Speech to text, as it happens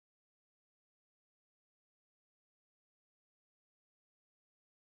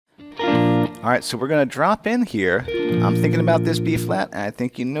All right, so we're going to drop in here. I'm thinking about this B flat, and I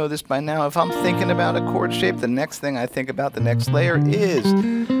think you know this by now. If I'm thinking about a chord shape, the next thing I think about the next layer is,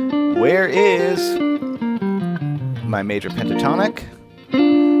 where is my major pentatonic?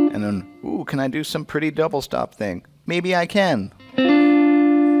 And then, ooh, can I do some pretty double stop thing? Maybe I can.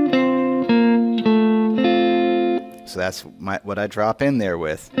 So that's what I drop in there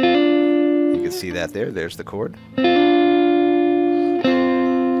with. You can see that there. There's the chord.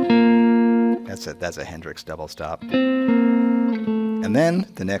 That's a Hendrix double stop. And then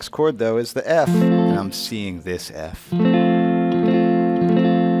the next chord though is the F, and I'm seeing this F.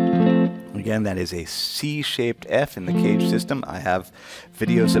 Again, that is a C-shaped F in the Cage system. I have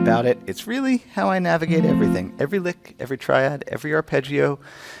videos about it. It's really how I navigate everything. Every lick, every triad, every arpeggio,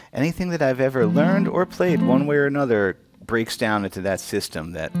 anything that I've ever learned or played one way or another breaks down into that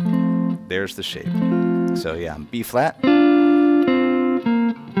system. That there's the shape. So yeah, B flat.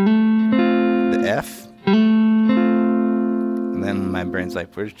 F, and then my brain's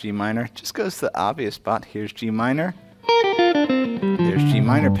like, where's G minor? Just goes to the obvious spot. Here's G minor, there's G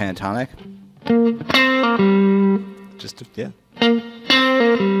minor pentatonic, just yeah,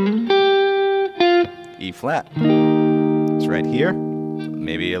 E flat, it's right here,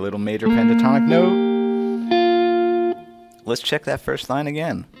 maybe a little major pentatonic note. Let's check that first line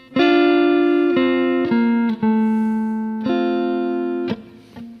again.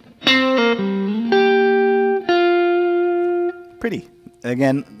 Pretty.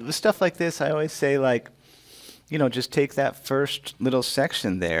 Again, with stuff like this, I always say, like, you know, just take that first little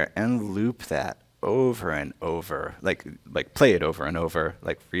section there and loop that over and over. Like play it over and over,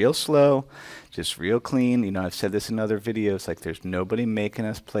 like real slow, just real clean. You know, I've said this in other videos, like there's nobody making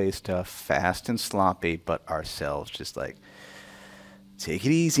us play stuff fast and sloppy but ourselves. Just like, take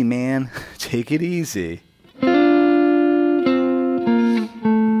it easy, man. Take it easy. So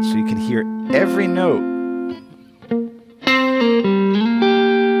you can hear every note.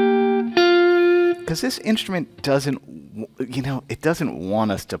 Because this instrument doesn't, you know, it doesn't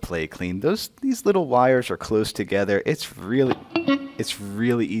want us to play clean. These little wires are close together. It's really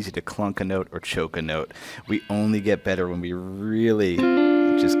easy to clunk a note or choke a note. We only get better when we really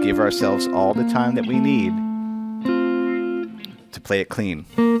just give ourselves all the time that we need to play it clean.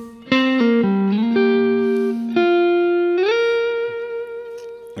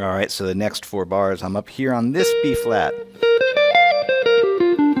 All right, so the next 4 bars, I'm up here on this B flat.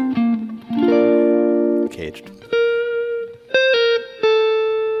 Caged.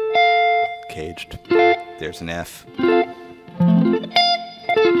 Caged. There's an F.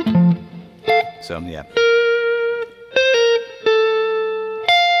 So, yeah.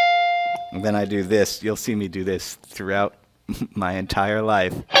 And then I do this. You'll see me do this throughout my entire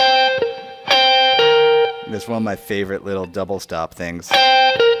life. This is one of my favorite little double stop things.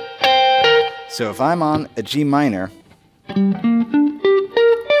 So if I'm on a G minor,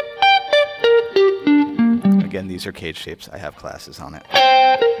 again, these are cage shapes. I have classes on it.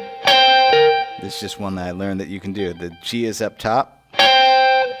 This is just one that I learned that you can do. The G is up top.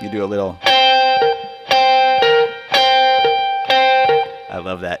 You do a little. I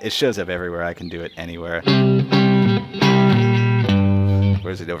love that. It shows up everywhere. I can do it anywhere.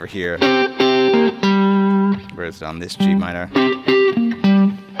 Where's it over here? Where is it on this G minor?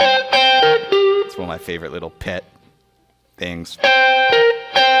 It's one of my favorite little pet things.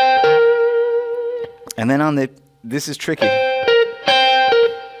 And then on the, this is tricky.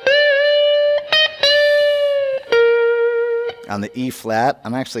 On the E flat,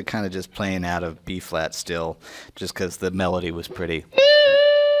 I'm actually kind of just playing out of B flat still, just because the melody was pretty.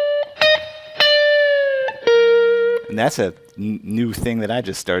 And that's a new thing that I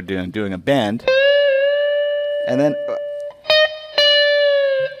just started doing a bend. And then,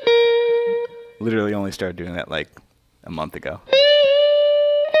 literally only started doing that like a month ago.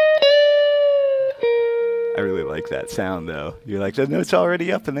 I really like that sound though. You're like, the note's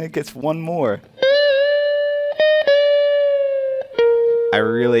already up and then it gets one more.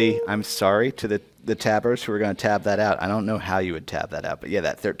 I'm sorry to the tabbers who are going to tab that out. I don't know how you would tab that out, but yeah,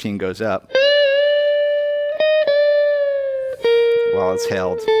 that 13 goes up while it's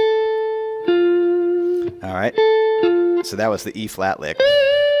held. All right, so that was the E flat lick,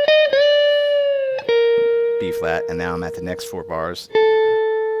 B flat, and now I'm at the next 4 bars.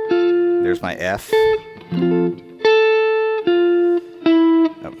 There's my F. Oh.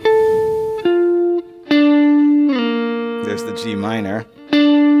 There's the G minor,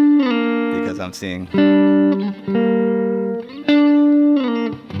 because I'm seeing.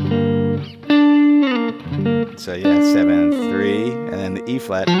 So yeah, 7, 3, and then the E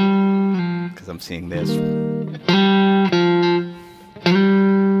flat, because I'm seeing this.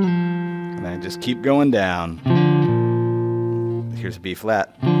 And I And just keep going down. Here's a B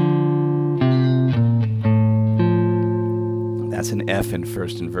flat. That's an F in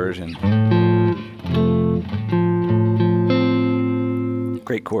first inversion.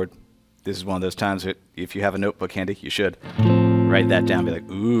 Great chord. This is one of those times that if you have a notebook handy, you should write that down. Be like,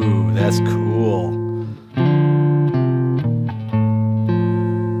 ooh, that's cool.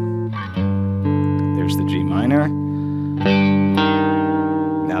 There's the G minor.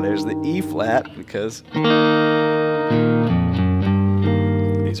 Now there's the E flat, because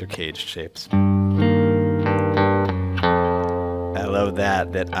these are caged shapes. I love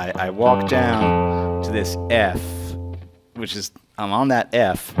that I walk down to this F, which is, I'm on that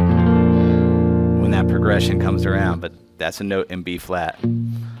F when that progression comes around, but that's a note in B flat.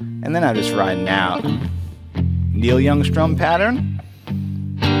 And then I'm just riding out. Neil Young strum pattern.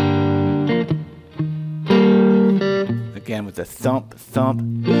 Again with the thump,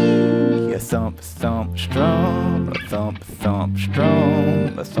 thump, a thump, thump, strum, a thump, thump,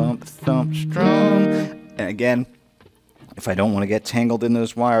 strum, a thump, thump, strum. And again, if I don't want to get tangled in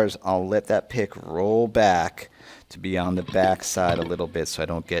those wires, I'll let that pick roll back to be on the back side a little bit so I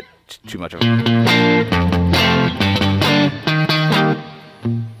don't get too much of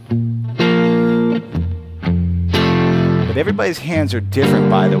But everybody's hands are different,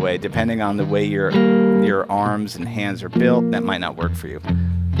 by the way, depending on the way your arms and hands are built. That might not work for you.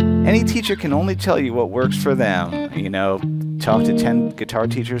 Any teacher can only tell you what works for them. You know, talk to 10 guitar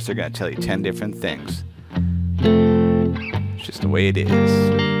teachers, they're going to tell you 10 different things. It's just the way it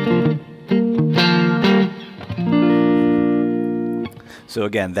is. So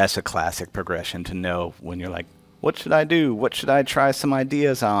again, that's a classic progression to know when you're like, what should I do? What should I try some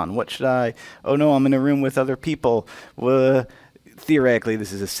ideas on? What should I, oh no, I'm in a room with other people. Well, theoretically,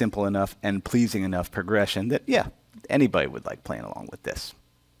 this is a simple enough and pleasing enough progression that, yeah, anybody would like playing along with this.